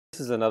This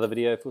is another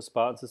video for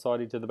Spartan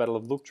Society to the Battle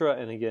of Leuctra,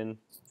 and again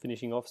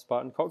finishing off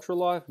Spartan cultural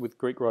life with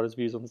Greek writers'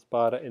 views on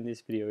Sparta, and this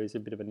video is a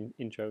bit of an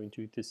intro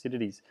into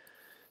Thucydides.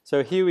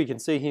 So here we can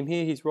see him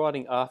here, he's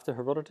writing after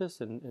Herodotus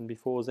and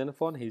before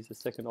Xenophon. He's the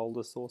second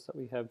oldest source that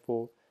we have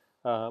for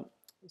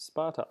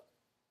Sparta.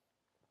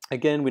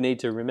 Again, we need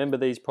to remember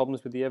these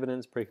problems with the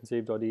evidence,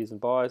 preconceived ideas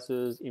and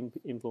biases,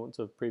 influence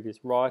of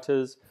previous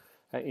writers.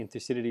 In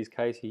Thucydides'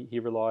 case, he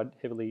relied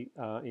heavily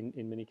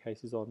in many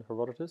cases on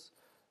Herodotus.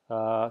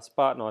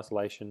 Spartan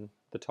isolation,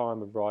 the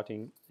time of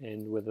writing,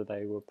 and whether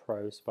they were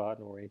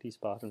pro-Spartan or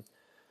anti-Spartan.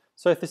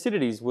 So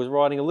Thucydides was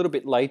writing a little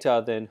bit later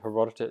than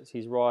Herodotus.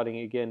 He's writing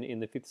again in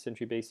the 5th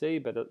century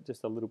BC, but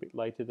just a little bit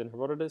later than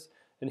Herodotus.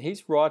 And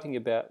he's writing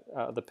about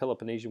the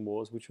Peloponnesian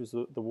Wars, which was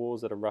the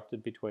wars that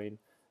erupted between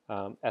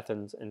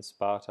Athens and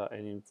Sparta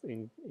and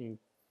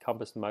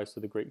encompassed most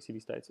of the Greek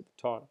city-states at the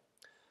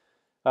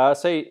time.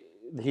 So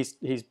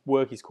his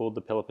work is called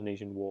the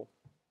Peloponnesian War.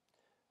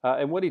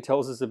 And what he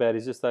tells us about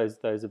is just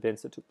those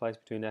events that took place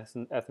between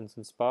Athens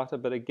and Sparta.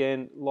 But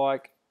again,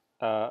 like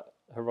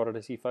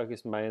Herodotus, he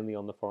focused mainly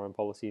on the foreign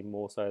policy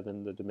more so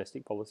than the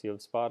domestic policy of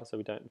Sparta. So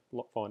we don't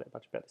find out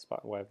much about the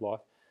Spartan way of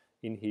life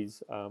in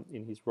his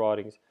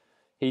writings.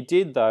 He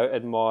did, though,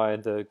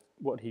 admire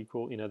what he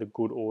called, the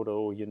good order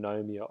or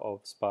eunomia of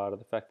Sparta,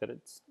 the fact that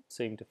it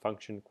seemed to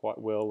function quite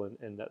well,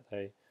 and that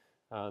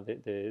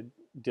their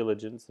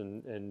diligence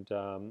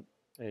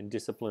and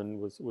discipline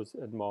was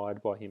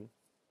admired by him.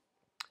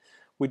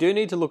 We do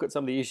need to look at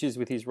some of the issues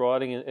with his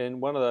writing,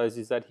 and one of those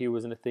is that he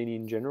was an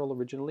Athenian general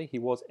originally. He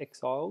was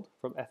exiled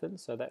from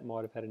Athens, so that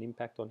might have had an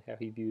impact on how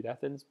he viewed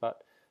Athens,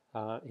 but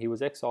he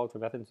was exiled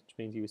from Athens, which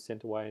means he was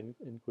sent away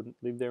and couldn't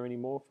live there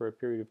anymore for a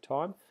period of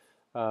time.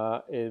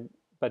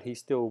 But he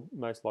still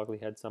most likely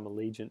had some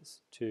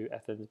allegiance to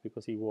Athens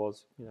because he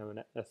was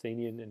an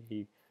Athenian and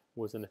he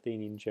was an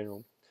Athenian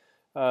general.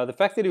 The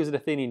fact that he was an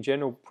Athenian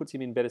general puts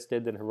him in better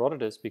stead than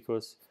Herodotus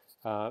because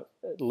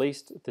at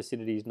least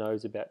Thucydides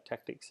knows about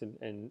tactics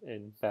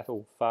and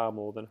battle far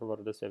more than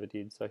Herodotus ever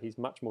did. So he's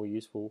much more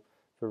useful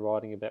for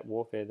writing about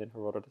warfare than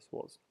Herodotus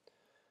was.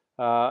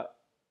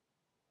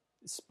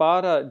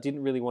 Sparta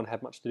didn't really want to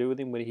have much to do with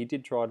him. When he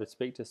did try to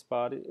speak to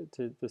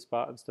the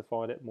Spartans to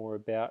find out more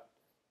about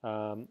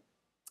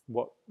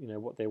what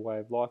their way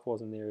of life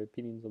was and their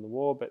opinions on the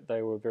war, but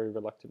they were very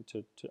reluctant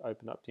to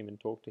open up to him and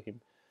talk to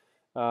him.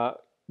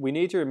 We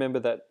need to remember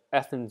that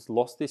Athens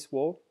lost this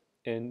war,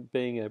 and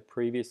being a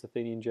previous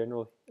Athenian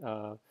general,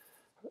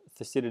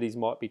 Thucydides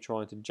might be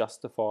trying to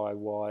justify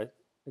why,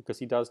 because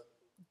he does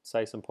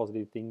say some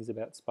positive things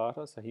about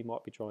Sparta, so he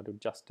might be trying to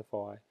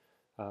justify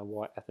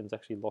why Athens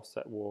actually lost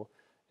that war.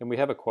 And we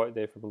have a quote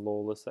there from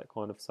Lawless that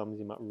kind of sums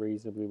him up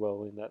reasonably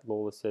well, in that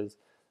Lawless says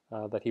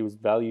that he was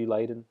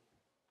value-laden,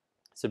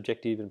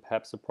 subjective, and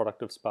perhaps a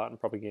product of Spartan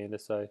propaganda.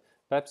 So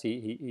perhaps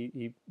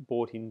he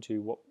bought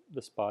into what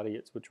the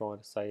Spartiates were trying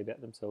to say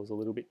about themselves a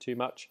little bit too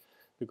much,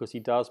 because he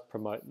does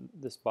promote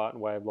the Spartan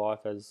way of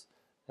life as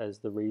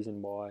the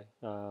reason why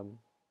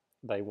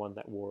they won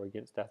that war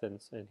against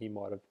Athens, and he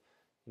might have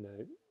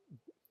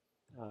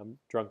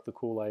drunk the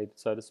Kool-Aid,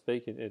 so to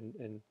speak,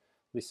 and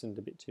listened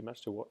a bit too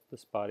much to what the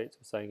Spartiates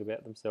were saying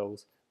about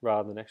themselves,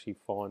 rather than actually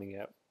finding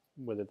out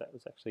whether that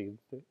was actually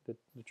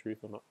the truth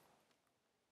or not.